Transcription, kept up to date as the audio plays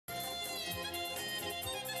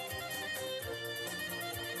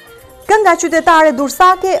Kënga qytetare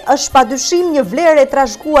durrsake është padyshim një vlerë e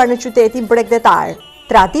trashëguar në qytetin bregdetar.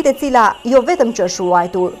 Traditë e cila jo vetëm që është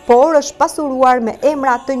ruajtur, por është pasuruar me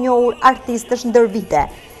emra të njohur artistësh ndër vite.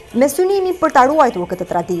 Me synimin për ta ruajtur këtë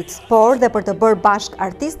traditë, por dhe për të bërë bashk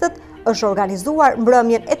artistët, është organizuar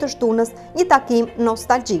mbrëmjen e të shtunës një takim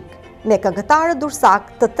nostalgjik me këngëtarët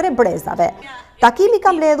durrsak të tre brezave. Takimi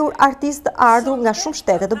ka mbledhur artistë të ardhur nga shumë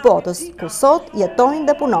shtete të botës, ku sot jetojnë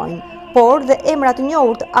dhe punojnë, por dhe emra të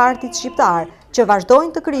njohur të artit shqiptar, që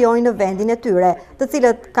vazhdojnë të krijojnë në vendin e tyre, të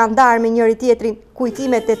cilët kanë ndarë me njëri tjetrin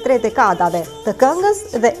kujtimet e tre dekadave të këngës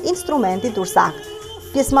dhe instrumentit durrsak.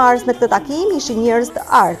 Pjesëmarrës në këtë takim ishin njerëz të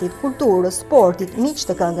artit, kulturës, sportit, miq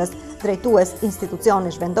të këngës, drejtues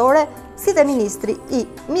institucionesh vendore, si dhe ministri i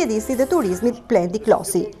mjedisit dhe turizmit Blendi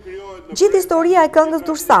Klosi. Gjithë historia e këngës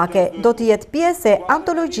durrsake do të jetë pjesë e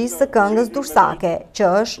antologjisë së këngës durrsake, që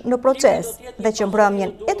është në proces dhe që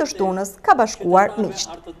mbrëmjen e të shtunës ka bashkuar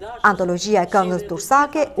miqt. Antologjia e këngës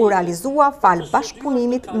durrsake u realizua fal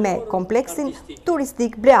bashkëpunimit me kompleksin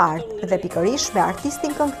turistik Bleart dhe pikërisht me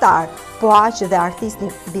artistin këngëtar, po aq dhe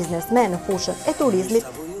artistin biznesmen në fushën e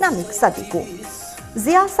turizmit Namik Sadiku.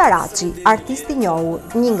 Zia Saraçi, artisti i njohur,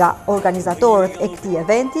 një nga organizatorët e këtij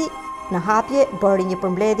eventi, në hapje bëri një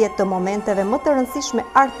përmbledhje të momenteve më të rëndësishme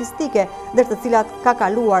artistike ndër të cilat ka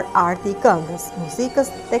kaluar arti i këngës,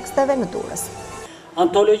 muzikës, teksteve në Durrës.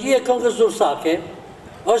 Antologjia e këngës durrsake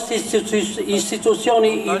është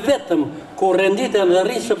institucioni i vetëm ku renditen dhe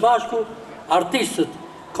rrinë së bashku artistët,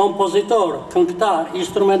 kompozitor, këngëtar,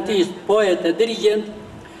 instrumentist, poet e dirigent,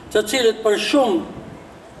 të cilët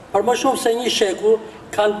për më shumë se një shekull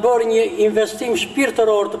kanë bërë një investim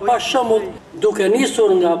shpirtëror të pashëmbull, duke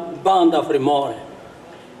nisur nga banda frymore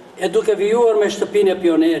e duke vijuar me shtëpinë e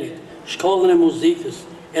pionerit, shkollën e muzikës,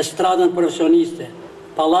 estradën profesioniste,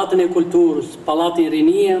 pallatin e kulturës, pallatin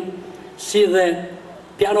Rinia, si dhe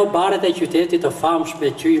piano baret e qytetit të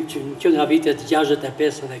famshme që nga vitet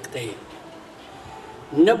 65 dhe këtej.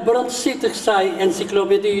 Në brendësi të kësaj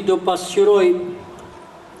enciklopedi do pasqyroj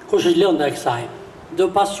kush është lënda e kësaj,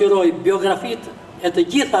 do pasqyroj biografitë e të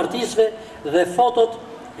gjithë artistëve dhe fotot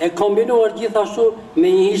e kombinuar gjithashtu me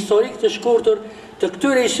një historik të shkurtër të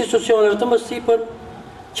këtyre institucioneve të mësipër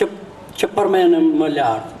që përmenëm më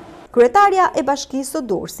lartë. Kryetarja e Bashkisë së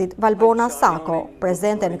Durrësit, Valbona Sako,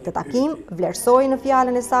 prezente në këtë takim, vlerësoi në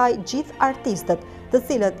fjalën e saj gjithë artistët, të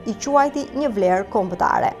cilët i quajti një vlerë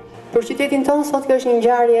kombëtare. Për qytetin tonë sot kjo është një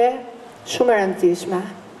ngjarje shumë e rëndësishme.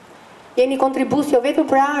 Jeni kontribues jo vetëm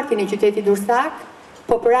për artin e qytetit durrsak,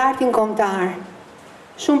 por për artin kombëtar.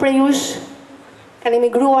 Shumë prej jush kanë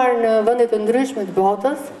emigruar në vende të ndryshme të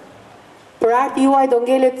botës, por arti juaj do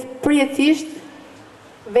ngelet përjetësisht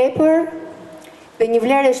vepër dhe një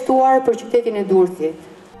vlerë e shtuar për qytetin e Durrësit.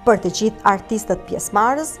 Për të gjithë artistët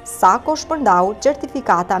pjesëmarrës, Sako shpërndau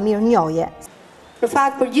certifikata mirënjohje. Në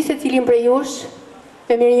fakt, për gjithë secilin prej jush,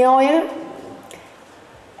 me mirënjohje,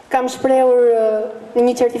 kam shprehur në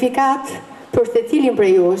një certifikat për secilin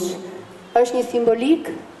prej jush. Është një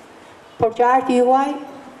simbolik, por që arti juaj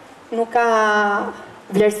nuk ka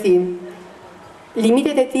vlerësim.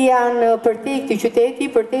 Limitet e tij janë përtej këtij qyteti,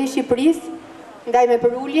 përtej Shqipërisë, ndaj me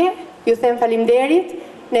përulje, ju them faleminderit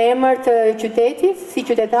në emër të qytetit, si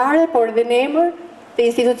qytetare, por edhe në emër të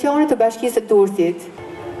institucionit të Bashkisë së Durrësit.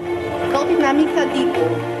 Zotit Namik Sadiku,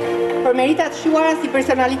 për meritat shuara si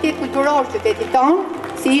personalitet kulturor qytetit tonë,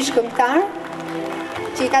 si ish këngëtar,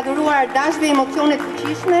 që i ka dhuruar dashje dhe emocione të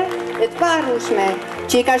fuqishme dhe të paharrueshme,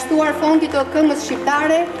 që i ka shtuar fondit të këngës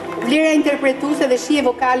shqiptare, vlera interpretuese dhe shije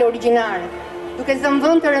vokale origjinare, duke zënë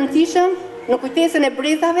vend të rëndësishëm në kujtesën e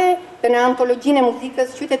brezave dhe në antologjinë e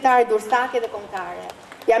muzikës qytetare durrsake dhe kombëtare.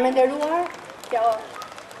 Jam e nderuar,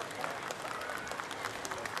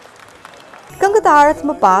 Këngëtarët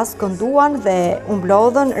më pas kënduan dhe u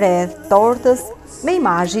mblodhën rreth tortës me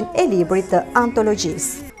imazhin e librit të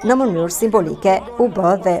antologjisë. Në mënyrë simbolike u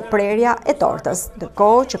bë dhe prerja e tortës,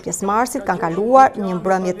 ndërkohë që pjesëmarrësit kanë kaluar një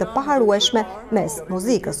mbrëmje të paharrueshme mes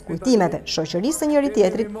muzikës, kujtimeve, shoqërisë së njëri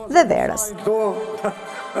tjetrit dhe verës.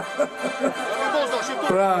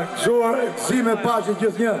 Pra, gëzime paqe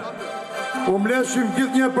gjithnjë. U mbledhshim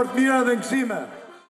gjithnjë për të mira dhe ngësime.